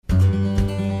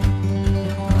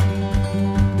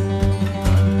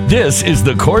This is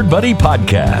the Chord Buddy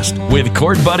Podcast with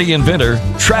Chord Buddy inventor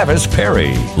Travis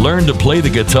Perry. Learn to play the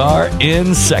guitar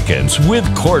in seconds with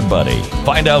Chord Buddy.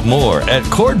 Find out more at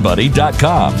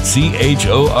chordbuddy.com.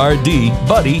 CHORD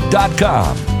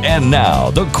buddy.com. And now,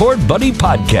 the Chord Buddy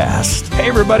Podcast. Hey,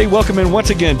 everybody. Welcome in once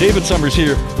again. David Summers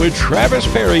here with Travis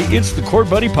Perry. It's the Chord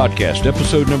Buddy Podcast,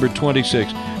 episode number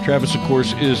 26. Travis, of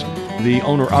course, is the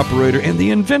owner, operator, and the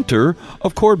inventor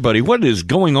of Chord Buddy. What is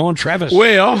going on, Travis?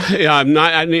 Well, I'm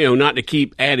not, not to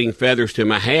keep adding feathers to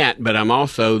my hat, but I'm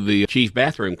also the chief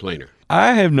bathroom cleaner.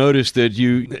 I have noticed that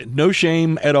you, no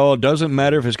shame at all, doesn't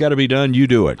matter if it's got to be done, you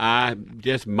do it. I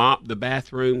just mopped the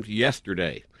bathrooms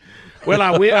yesterday. Well,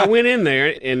 I went in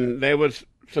there, and there was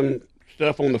some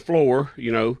stuff on the floor,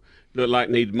 looked like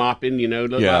needs mopping,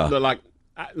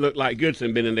 looked like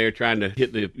Goodson been in there trying to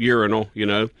hit the urinal,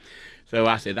 So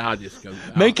I said, I'll just go.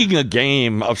 Making a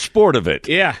game of sport of it.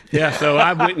 Yeah. So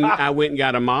I went and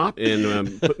got a mop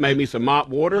and made me some mop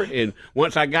water. And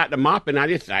once I got the mopping, I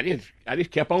just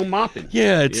kept on mopping.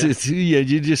 Yeah,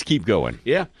 you just keep going.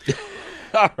 Yeah.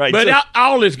 All right. But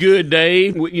all is good,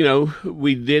 Dave.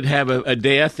 We did have a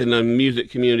death in the music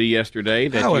community yesterday.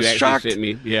 That I was you actually shocked. Sent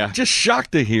me. Yeah. Just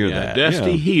shocked to hear that.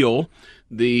 Dusty Hill,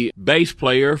 the bass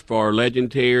player for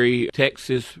legendary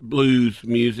Texas blues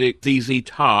music, ZZ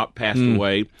Top, passed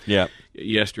away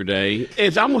yesterday.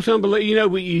 It's almost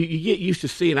unbelievable. You get used to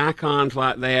seeing icons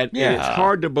like that, and it's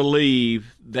hard to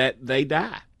believe that they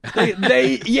die.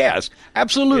 Yes,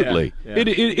 absolutely. Yeah.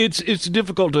 It's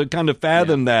difficult to kind of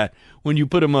fathom that when you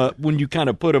put them up, when you kind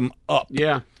of put them up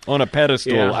on a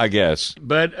pedestal, I guess.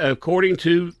 But according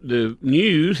to the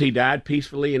news, he died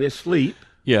peacefully in his sleep.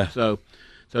 Yeah. So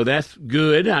that's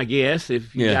good, I guess.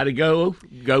 If you got to go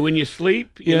in your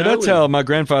sleep. That's how my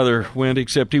grandfather went,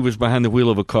 except he was behind the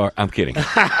wheel of a car. I'm kidding.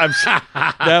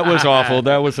 That was awful.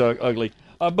 That was ugly.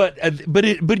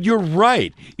 But you're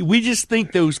right. We just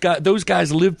think those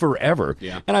guys live forever.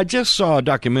 Yeah. And I just saw a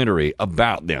documentary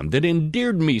about them that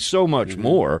endeared me so much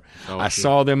more. I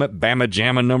saw them at Bama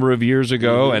Jam a number of years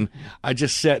ago, and I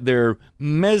just sat there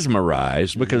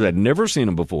mesmerized because I'd never seen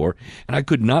them before, and I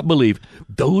could not believe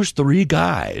those three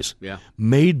guys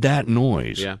made that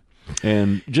noise. Yeah.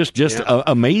 And just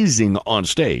amazing on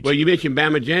stage. Well, you mentioned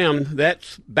Bama Jam.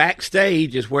 That's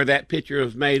backstage is where that picture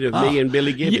was made of me and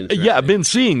Billy Gibbons. Yeah, I've been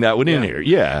seeing that one in here.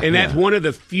 Yeah. And that's one of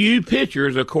the few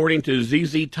pictures, according to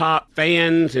ZZ Top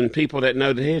fans and people that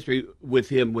know the history, with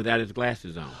him without his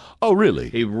glasses on. Oh, really?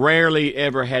 He rarely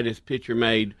ever had his picture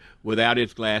made without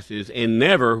his glasses and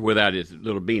never without his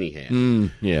little beanie hat.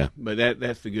 Yeah. But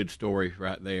that's the good story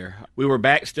right there. We were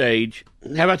backstage.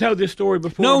 Have I told this story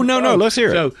before? No. Let's hear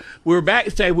it. So we were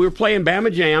backstage. We were playing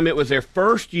Bama Jam. It was their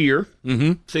first year.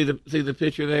 Mm-hmm. See the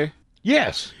picture there?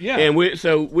 Yes. Yeah. And we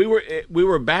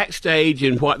were backstage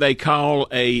in what they call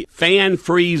a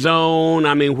fan-free zone.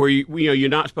 I mean, where you're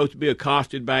not supposed to be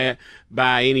accosted by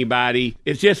anybody.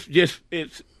 It's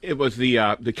it was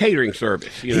the catering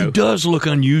service. He does look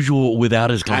unusual without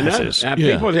his glasses. I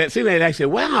know. People that see that, they say,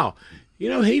 "Wow, he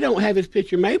don't have his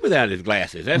picture made without his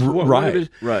glasses." That's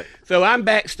right. So I'm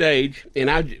backstage, and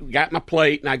I got my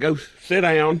plate, and I go sit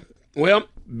down. Well,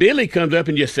 Billy comes up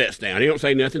and just sits down. He don't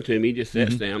say nothing to me. He just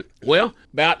sits down. Well,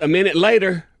 about a minute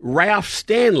later, Ralph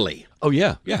Stanley. Oh,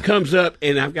 yeah. Comes up,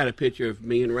 and I've got a picture of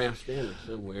me and Ralph Stanley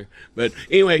somewhere. But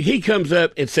anyway, he comes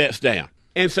up and sits down.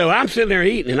 And so I'm sitting there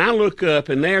eating, and I look up,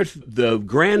 and there's the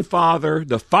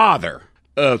father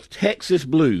of Texas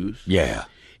blues. Yeah.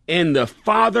 And the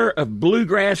father of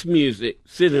bluegrass music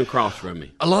sitting across from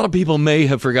me. A lot of people may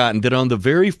have forgotten that on the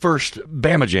very first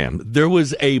Bama Jam, there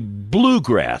was a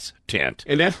bluegrass tent.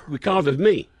 And that's because of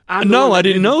me. I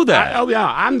didn't know that.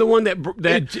 I'm the one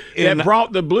that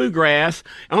brought the bluegrass.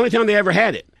 Only time they ever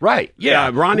had it. Right, yeah.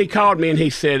 Ronnie called me, and he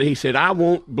said, I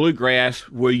want bluegrass.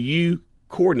 Will you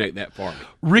coordinate that for me?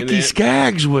 Ricky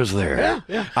Skaggs was there.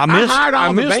 Yeah. I hired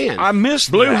all the bands. I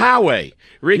missed Blue that. Highway,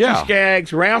 Ricky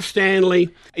Skaggs, Ralph Stanley.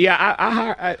 Yeah, I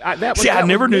hired. That was. See, I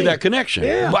never knew that connection.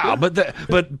 Yeah, wow,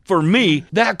 but for me,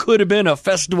 that could have been a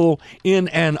festival in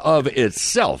and of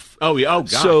itself. Oh yeah, oh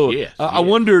gosh, so yes. I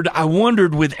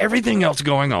wondered with everything else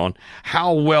going on,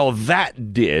 how well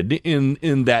that did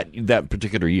in that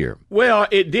particular year. Well,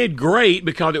 it did great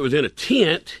because it was in a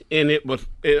tent, and it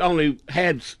only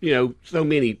had so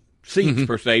many seats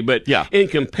per se, but in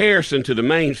comparison to the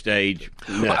main stage,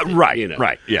 nothing,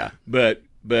 right, yeah. But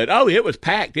it was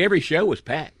packed. Every show was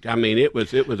packed. I mean, it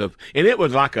was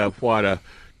like a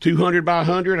 200 by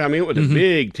 100. I mean, it was a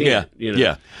big tent.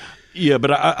 Yeah. Yeah,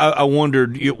 but I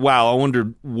wondered, I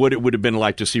wondered what it would have been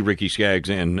like to see Ricky Skaggs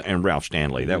and Ralph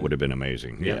Stanley. That would have been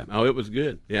amazing. Yeah. Oh, it was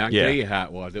good. Yeah, I can tell you how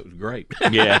it was. It was great.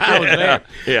 Yeah. I was there.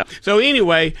 Yeah. So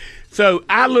anyway,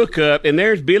 I look up, and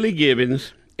there's Billy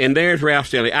Gibbons, and there's Ralph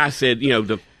Stanley. I said,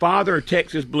 the father of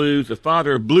Texas blues, the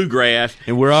father of bluegrass.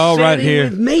 And we're all right sitting here.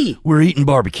 with me. We're eating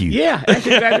barbecue. Yeah, that's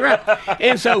exactly right.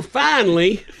 And so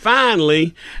finally,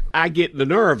 I get the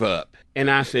nerve up, and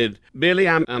I said, Billy,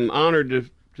 I'm honored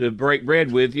to break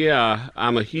bread with you.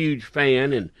 I'm a huge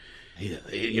fan, and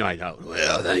I thought,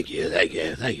 well, thank you,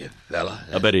 fella.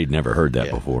 I bet he'd never heard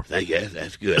that before. Thank you,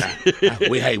 that's good.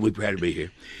 We're proud to be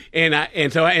here. And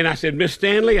I said, Miss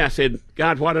Stanley, I said,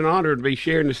 God, what an honor to be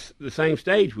sharing the same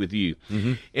stage with you.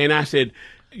 Mm-hmm. And I said,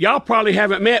 y'all probably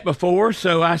haven't met before,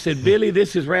 so I said, Billy,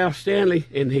 this is Ralph Stanley,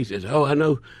 and he says, oh, I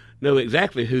know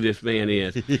exactly who this man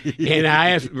is. And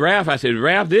I asked Ralph, I said,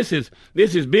 Ralph, this is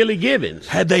Billy Gibbons.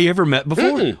 Had they ever met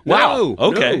before? Wow. No,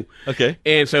 okay. No. Okay.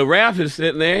 And so Ralph is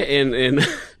sitting there, and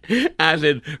I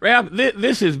said, Ralph,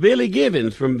 this is Billy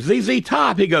Gibbons from ZZ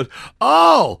Top. He goes,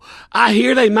 oh, I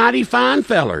hear they mighty fine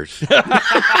fellers.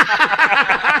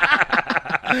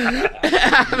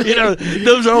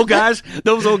 Those old guys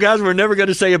were never going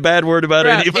to say a bad word about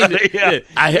anybody. Yeah.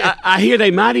 I hear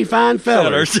they mighty fine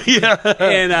fellers. Yeah.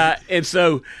 And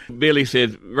so Billy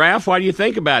said, Ralph, what do you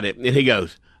think about it? And he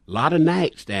goes, a lot of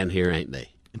nights down here, ain't they?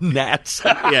 Gnats.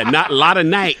 Yeah, not a lot of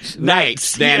nights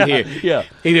down here. Yeah.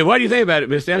 He said, what do you think about it,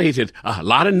 Miss Stanley? He said, a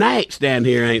lot of nights down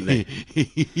here, ain't they?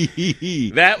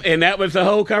 That was the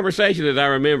whole conversation as I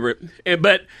remember it.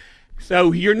 But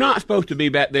so you're not supposed to be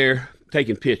back there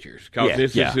taking pictures, because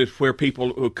this is where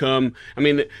people who come. I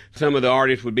mean, some of the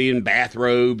artists would be in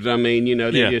bathrobes. I mean,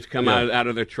 they just come out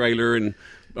of their trailer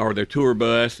or their tour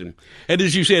bus. And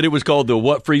as you said, it was called the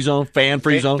what free zone? Fan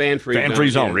free zone? Fan free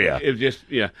zone, yeah. It was just,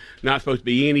 not supposed to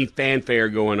be any fanfare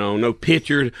going on, no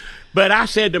pictures. But I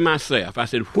said to myself,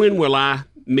 when will I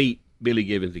meet Billy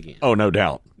Gibbons again? Oh, no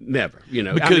doubt. Never,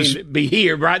 because be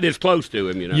here right this close to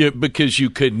him, Yeah, because you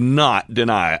could not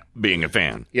deny being a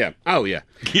fan. Yeah. Oh, yeah.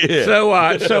 Yeah. So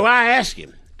I asked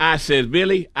him. I said,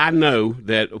 Billy, I know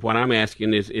that what I'm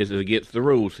asking is against the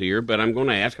rules here, but I'm going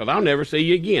to ask because I'll never see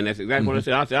you again. That's exactly what I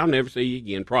said. I said, I'll never see you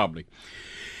again, probably.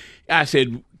 I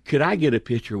said, could I get a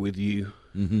picture with you?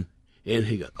 Mm-hmm. And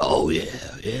he goes, oh, yeah.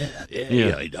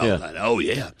 Oh,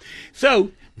 yeah.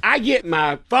 So I get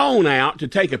my phone out to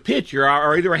take a picture,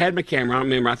 or either I had my camera. I don't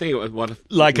remember. I think it was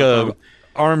like a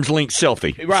arm's length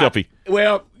selfie. Right. Selfie.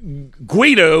 Well,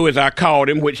 Guido, as I called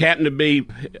him, which happened to be,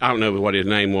 I don't know what his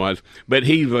name was, but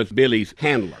he was Billy's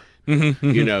handler.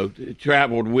 Mm-hmm.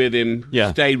 Traveled with him,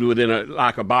 stayed within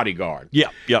like a bodyguard.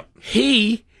 Yep.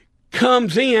 He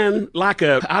comes in like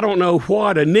a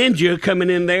ninja coming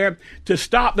in there to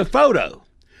stop the photo.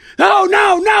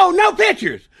 Oh, no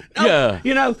pictures. No,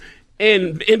 yeah.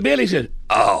 And Billy said,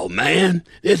 oh, man,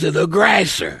 this is a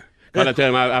grasser. Because I tell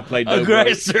him I played a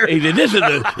grasser. He said, this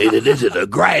is a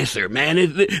grasser,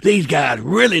 man. These guys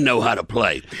really know how to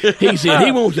play. He said,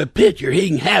 he wants a picture. He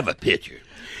can have a picture.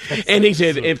 And he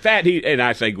said, in fact, and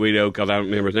I say Guido because I don't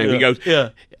remember his name. He goes,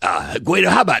 Guido,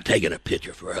 how about taking a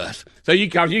picture for us? So you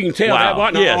can tell that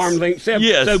wasn't an arm's length selfie.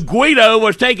 Yes. So Guido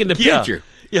was taking the picture.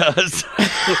 Yes.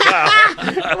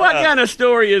 What kind of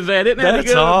story is that? Isn't that That's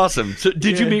good? awesome. So,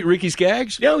 did you meet Ricky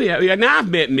Skaggs? Oh, yeah. Now, I've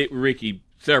met Ricky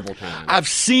several times. I've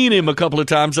seen him a couple of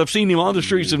times. I've seen him on the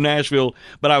streets of Nashville,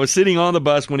 but I was sitting on the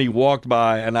bus when he walked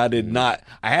by, and I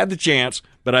had the chance,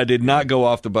 but I did not go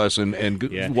off the bus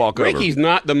and walk over. Ricky's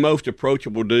not the most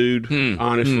approachable dude,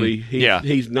 honestly.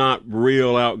 He's not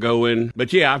real outgoing.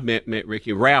 But I've met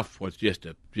Ricky. Ralph was just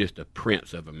a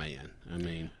prince of a man. I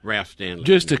mean, Ralph Stanley.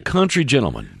 Just a country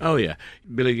gentleman. Oh, yeah.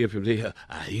 Billy Gibbons,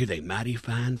 I hear they mighty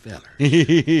fine fellers.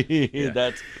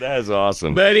 That's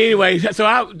awesome. But anyway,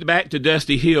 so back to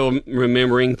Dusty Hill,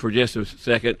 remembering for just a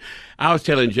second. I was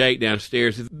telling Jake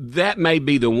downstairs, that may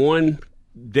be the one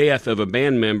death of a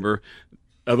band member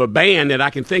of a band that I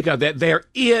can think of that there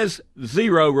is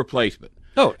zero replacement.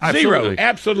 Oh, absolutely.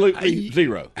 Absolutely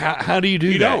zero. How do you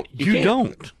do that? You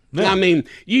don't. No. I mean,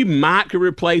 you might could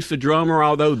replace the drummer,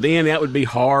 although then that would be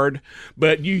hard.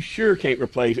 But you sure can't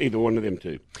replace either one of them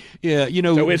two. Yeah,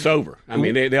 So it's over. I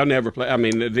mean, they'll never play. I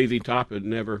mean, the ZZ Top would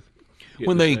never.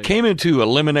 When they came into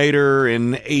Eliminator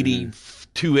in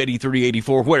 82, 83,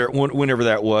 84, whenever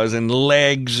that was, and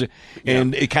Legs,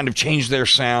 and it kind of changed their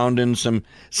sound, and some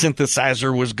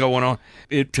synthesizer was going on.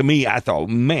 To me, I thought,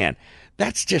 man,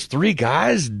 that's just 3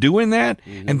 guys doing that.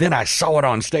 And then I saw it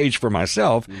on stage for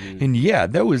myself. And yeah,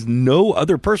 there was no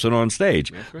other person on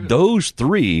stage. Right. Those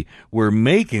 3 were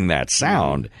making that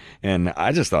sound. And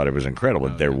I just thought it was incredible.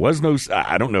 There was no,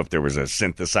 I don't know if there was a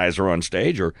synthesizer on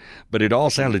stage but it all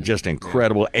sounded just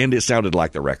incredible. And it sounded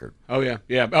like the record. Oh,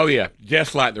 yeah.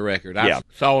 Just like the record. I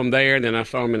saw them there, and then I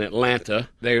saw them in Atlanta.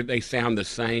 They sound the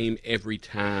same every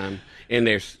time. And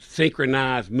their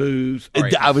synchronized moves are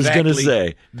I was going to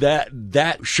say,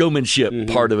 that showmanship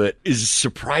part of it is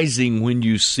surprising when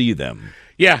you see them.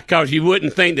 Yeah, because you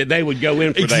wouldn't think that they would go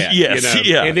in for that. Yes,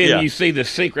 you know? And then you see the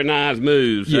synchronized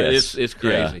moves. Yes. It's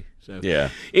crazy. So,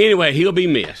 Anyway, he'll be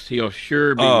missed. He'll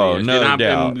sure be missed. No and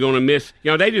doubt. I'm going to miss.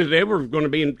 You know, they were going to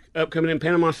be upcoming in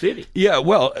Panama City. Yeah,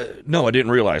 well, no, I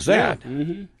didn't realize that.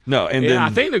 Yeah. No, and then I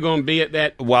think they're going to be at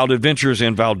that Wild Adventures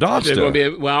in Valdosta. They're going to be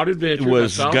at Wild Adventures.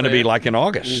 Was going to be like in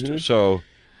August. So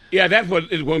yeah, that's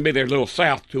what is going to be their little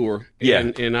South tour.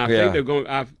 And I think they're going.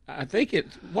 I think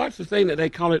it's what's the thing that they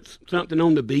call it? Something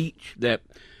on the beach that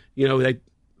they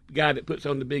guy that puts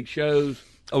on the big shows.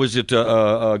 Oh, is it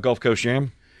Gulf Coast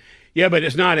Jam? Yeah, but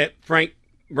it's not at Frank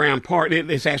Brown Park.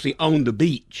 It's actually on the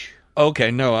beach.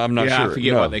 Okay, no, I'm not sure. I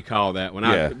forget what they call that. When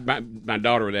my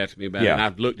daughter would ask me about it, and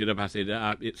I've looked it up. I said,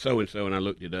 it's so-and-so, and I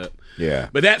looked it up. Yeah.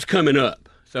 But that's coming up.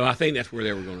 So I think that's where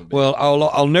they were going to be. Well,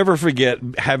 I'll never forget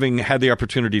having had the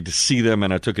opportunity to see them,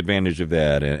 and I took advantage of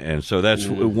that. And so that's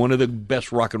one of the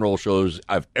best rock and roll shows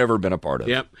I've ever been a part of.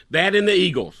 Yep. That and the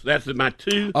Eagles. That's my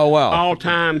 2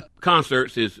 all-time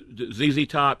concerts is ZZ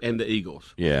Top and the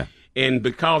Eagles. Yeah. And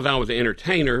because I was an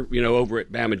entertainer, over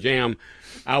at Bama Jam,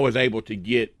 I was able to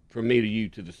get from me to you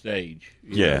to the stage.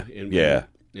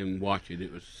 And watch it.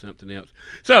 It was something else.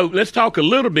 So let's talk a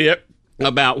little bit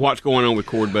about what's going on with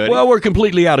Chord Buddy. Well, we're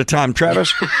completely out of time,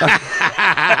 Travis.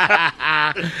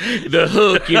 The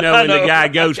hook, when the guy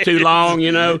goes too long,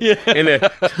 and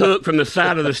the hook from the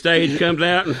side of the stage comes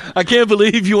out. I can't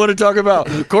believe you want to talk about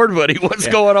Chord Buddy. What's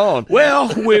going on?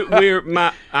 Well,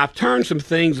 I've turned some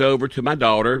things over to my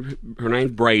daughter. Her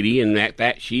name's Brady, and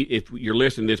if you're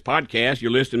listening to this podcast, you're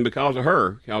listening because of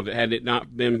her. Because had it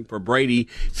not been for Brady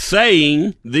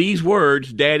saying these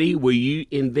words, Daddy, will you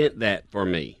invent that for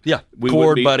me? Yeah.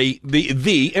 Chord Buddy,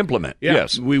 the implement. Yeah,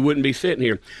 yes. We wouldn't be sitting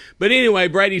here. But anyway,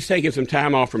 Brady's taking some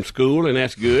time off from school, and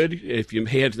that's good. If your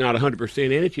head's not 100%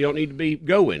 in it, you don't need to be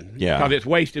going. Yeah. Because it's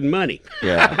wasting money.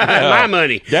 Yeah. My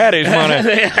money. Daddy's money.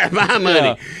 My money.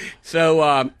 Yeah.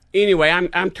 So anyway,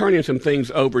 I'm turning some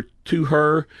things over to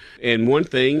her, and one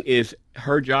thing is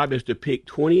her job is to pick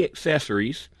 20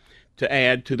 accessories to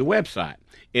add to the website.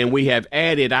 And we have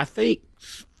added, I think,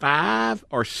 5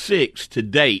 or 6 to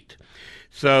date.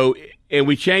 So, and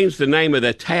we changed the name of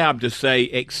the tab to say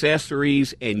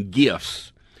accessories and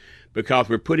gifts because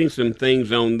we're putting some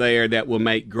things on there that will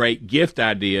make great gift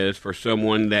ideas for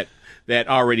someone that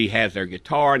already has their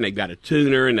guitar and they've got a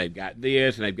tuner and they've got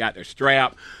this and they've got their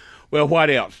strap. Well, what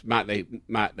else might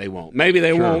they want? Maybe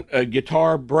they want a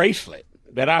guitar bracelet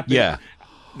that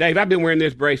Dave, I've been wearing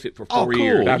this bracelet for 4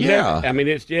 years.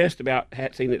 It's just about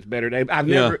seen its better day. I've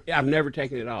never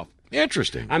taken it off.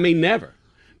 Interesting. Never.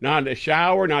 Not in the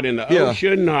shower, not in the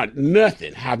ocean, not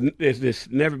nothing. This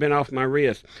never been off my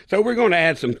wrist. So we're going to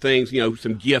add some things,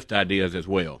 some gift ideas as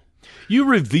well. You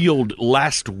revealed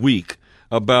last week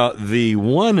about the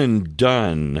one and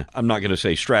done, I'm not going to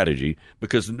say strategy,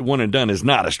 because one and done is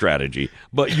not a strategy,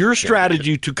 but your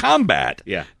strategy to combat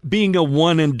being a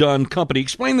one and done company.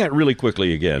 Explain that really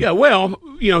quickly again. Yeah, well,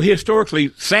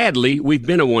 historically, sadly, we've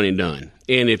been a one and done.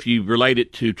 And if you relate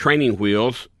it to training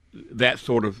wheels, that's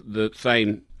sort of the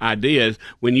same ideas.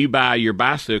 When you buy your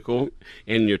bicycle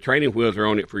and your training wheels are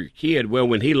on it for your kid, well,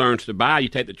 when he learns to buy, you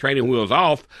take the training wheels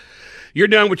off, you're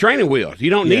done with training wheels. You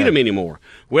don't need them anymore.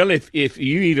 Well, if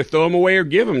you either throw them away or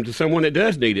give them to someone that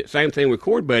does need it. Same thing with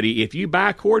Chord Buddy. If you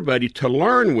buy Chord Buddy to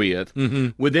learn with,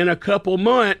 within a couple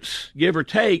months, give or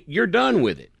take, you're done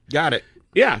with it. Got it.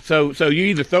 Yeah, so you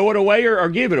either throw it away or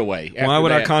give it away. Why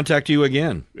would I contact you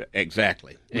again?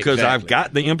 Exactly. Because I've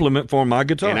got the implement for my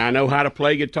guitar. And I know how to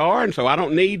play guitar, and so I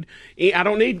don't need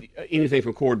anything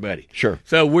from Chord Buddy. Sure.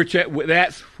 So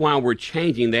that's why we're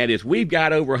changing that is we've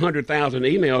got over 100,000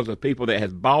 emails of people that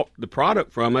have bought the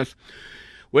product from us.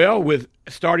 Well, with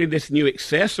starting this new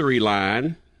accessory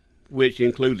line, which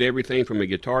includes everything from a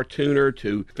guitar tuner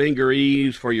to finger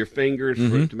ease for your fingers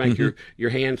to make your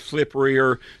hands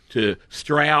slipperier, to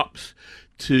straps,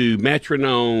 to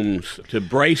metronomes, to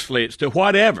bracelets, to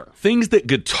whatever. Things that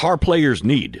guitar players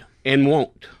need. And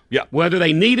want. Yeah. Whether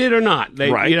they need it or not.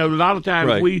 Right. A lot of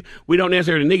times we don't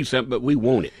necessarily need something, but we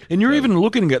want it. And you're even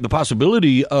looking at the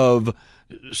possibility of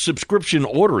subscription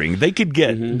ordering. They could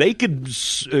get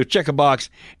check a box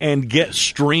and get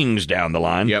strings down the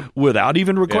line without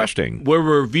even requesting. Yep.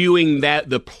 We're reviewing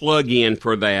the plug-in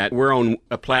for that. We're on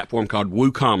a platform called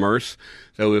WooCommerce.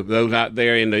 So if those out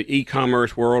there in the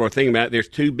e-commerce world are thinking about it, there's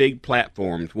two big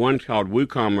platforms. One's called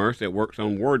WooCommerce that works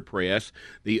on WordPress.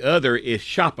 The other is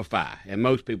Shopify, and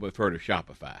most people have heard of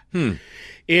Shopify.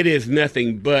 It is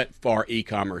nothing but for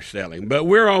e-commerce selling. But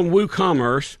we're on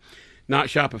WooCommerce, not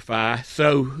Shopify.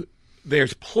 So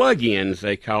there's plugins,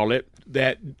 they call it,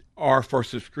 that are for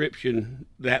subscription,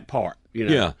 that part.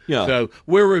 Yeah. So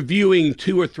we're reviewing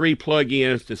 2 or 3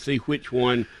 plugins to see which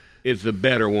one is the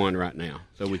better one right now.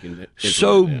 So we can.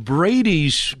 So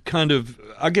Brady's kind of,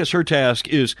 I guess her task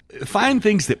is find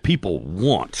things that people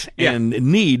want and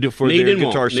need for their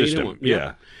guitar system.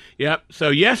 Yep.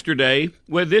 So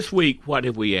this week, what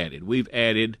have we added? We've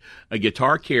added a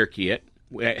guitar care kit.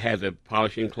 It has a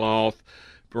polishing cloth,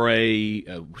 spray,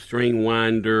 a string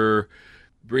winder,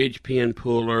 bridge pin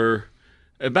puller,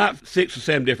 about 6 or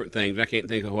 7 different things. I can't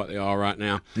think of what they are right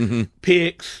now.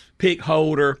 Picks, pick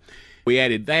holder. We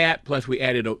added that, plus we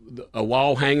added a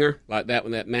wall hanger, like that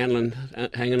one, that mandolin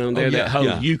hanging on there. That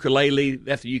holds ukulele.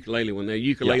 That's a ukulele one there,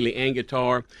 ukulele and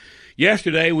guitar.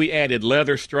 Yesterday, we added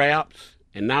leather straps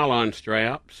and nylon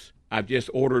straps. I've just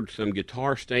ordered some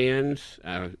guitar stands.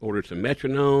 I ordered some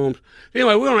metronomes.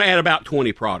 Anyway, we're going to add about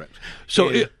 20 products.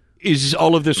 So is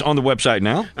all of this on the website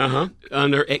now?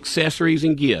 Under accessories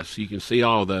and gifts. You can see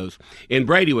all of those. And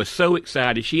Brady was so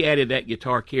excited. She added that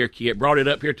guitar care kit, brought it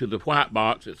up here to the white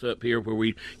box. It's up here where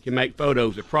we can make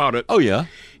photos of products. Oh, yeah.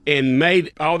 And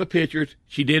made all the pictures.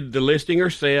 She did the listing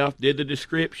herself, did the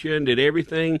description, did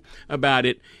everything about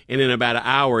it. And in about an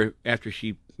hour after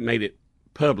she made it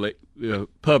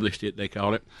published it, they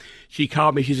call it, she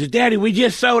called me. She says, "Daddy, we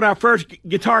just sold our first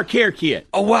guitar care kit."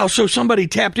 Oh, wow. So somebody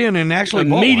tapped in and actually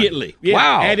immediately. Yeah,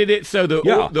 wow. Added it. So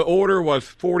the order was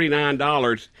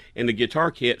 $49 and the guitar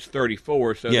kit's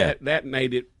 $34. So that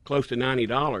made it close to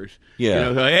 $90. Yeah.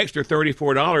 The extra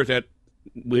 $34 that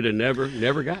we'd have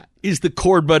never got. Is the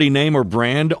Chord Buddy name or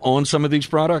brand on some of these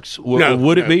products? No.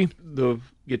 Would it be? The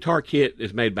guitar kit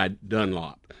is made by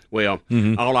Dunlop. Well,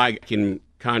 all I can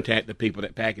contact the people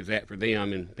that package that for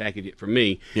them and package it for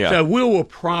me. Yeah. So we will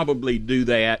probably do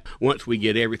that once we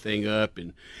get everything up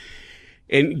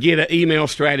and get an email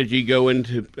strategy going.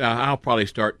 To I'll probably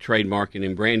start trademarking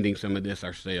and branding some of this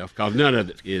ourselves because none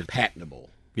of it is patentable.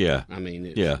 Yeah. I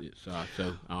mean,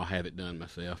 so I'll have it done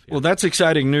myself. Yeah. Well, that's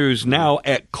exciting news now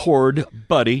at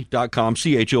chordbuddy.com,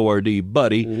 CHORD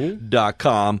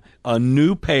buddy.com, a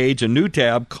new page, a new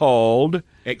tab called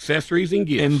Accessories and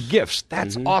Gifts.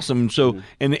 That's awesome. So,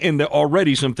 and there are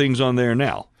already some things on there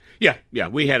now. Yeah.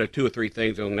 We had 2 or 3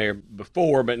 things on there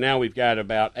before, but now we've got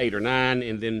about 8 or 9,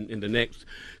 and then in the next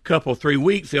 3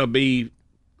 weeks, there'll be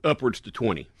upwards to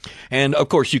 20. And, of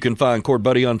course, you can find Chord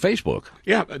Buddy on Facebook.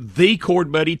 Yeah, the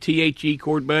Chord Buddy, THE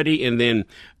Chord Buddy, and then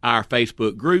our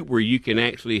Facebook group where you can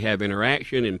actually have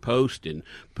interaction and post and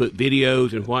put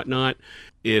videos and whatnot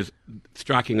is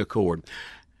Striking a Chord.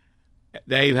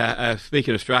 Dave,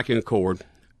 speaking of striking a chord,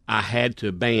 I had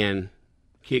to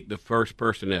kick the first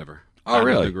person ever. Oh,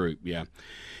 really? The group, yeah.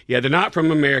 Yeah, they're not from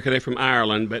America. They're from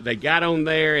Ireland, but they got on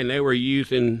there and they were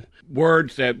using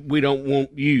words that we don't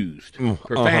want used.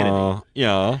 Profanity.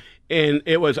 Yeah. And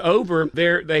it was over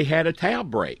there. They had a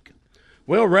tab break.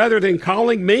 Well, rather than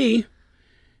calling me,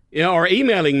 or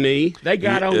emailing me, they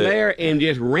got on there and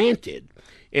just ranted.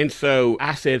 And so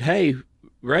I said, "Hey,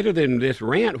 rather than this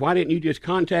rant, why didn't you just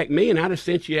contact me and I'd have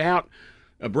sent you out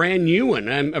a brand new one,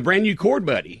 a brand new Chord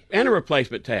Buddy and a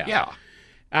replacement tab." Yeah.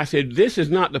 I said, this is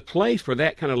not the place for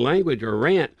that kind of language or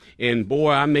rant. And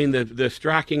boy, I mean, the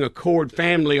Striking a Chord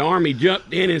family army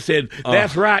jumped in and said,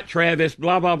 "That's right, Travis,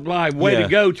 blah, blah, blah. Way to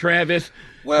go, Travis."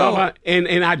 Well, blah, blah.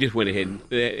 And I just went ahead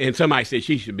and somebody said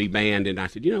she should be banned. And I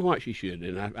said, you know what, she should.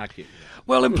 And I can't.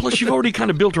 Well, and plus you've already kind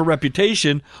of built a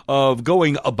reputation of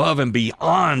going above and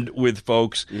beyond with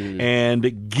folks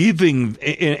and giving,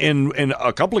 in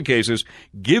a couple of cases,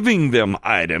 giving them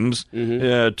items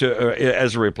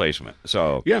as a replacement.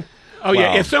 So yeah. Oh,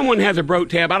 yeah. If someone has a broke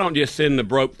tab, I don't just send the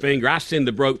broke finger. I send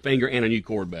the broke finger and a new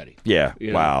Chord Buddy. Yeah.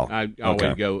 Wow. I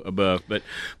always go above.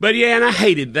 But yeah, and I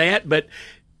hated that. But,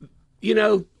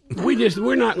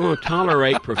 we're not going to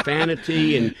tolerate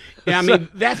profanity, and I mean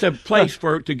that's a place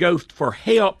to go for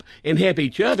help and help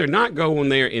each other, not go in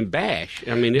there and bash.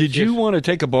 I mean, did you want to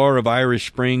take a bar of Irish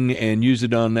Spring and use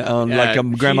it on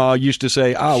like Grandma used to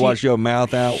say, wash your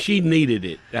mouth out? She needed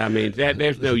it. I mean,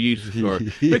 there's no use for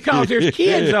it because there's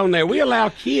kids on there. We allow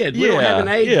kids. We don't have an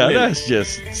age limit. That's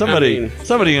just somebody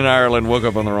in Ireland woke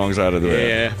up on the wrong side of the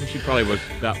bed. Yeah, she probably was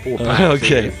about 4 pints.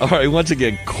 Okay, all right. Once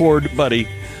again,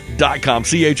 ChordBuddy.com,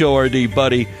 CHORD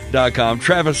buddy.com.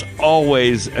 Travis,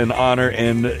 always an honor,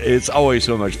 and it's always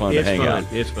so much fun to hang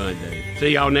out. It's fun, Dave. See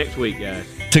y'all next week, guys.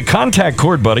 To contact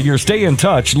Chord Buddy or stay in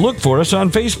touch, look for us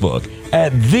on Facebook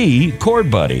at The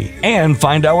Chord Buddy and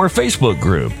find our Facebook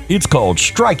group. It's called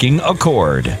Striking a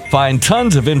Chord. Find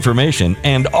tons of information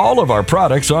and all of our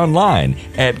products online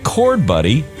at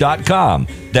ChordBuddy.com.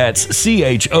 That's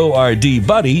CHORD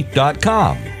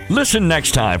buddy.com. Listen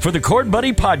next time for the Chord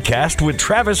Buddy Podcast with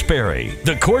Travis Perry.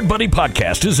 The Chord Buddy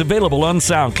Podcast is available on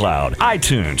SoundCloud,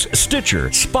 iTunes, Stitcher,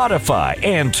 Spotify,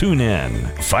 and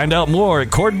TuneIn. Find out more at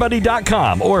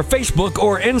ChordBuddy.com or Facebook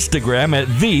or Instagram at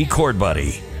The Chord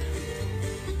Buddy.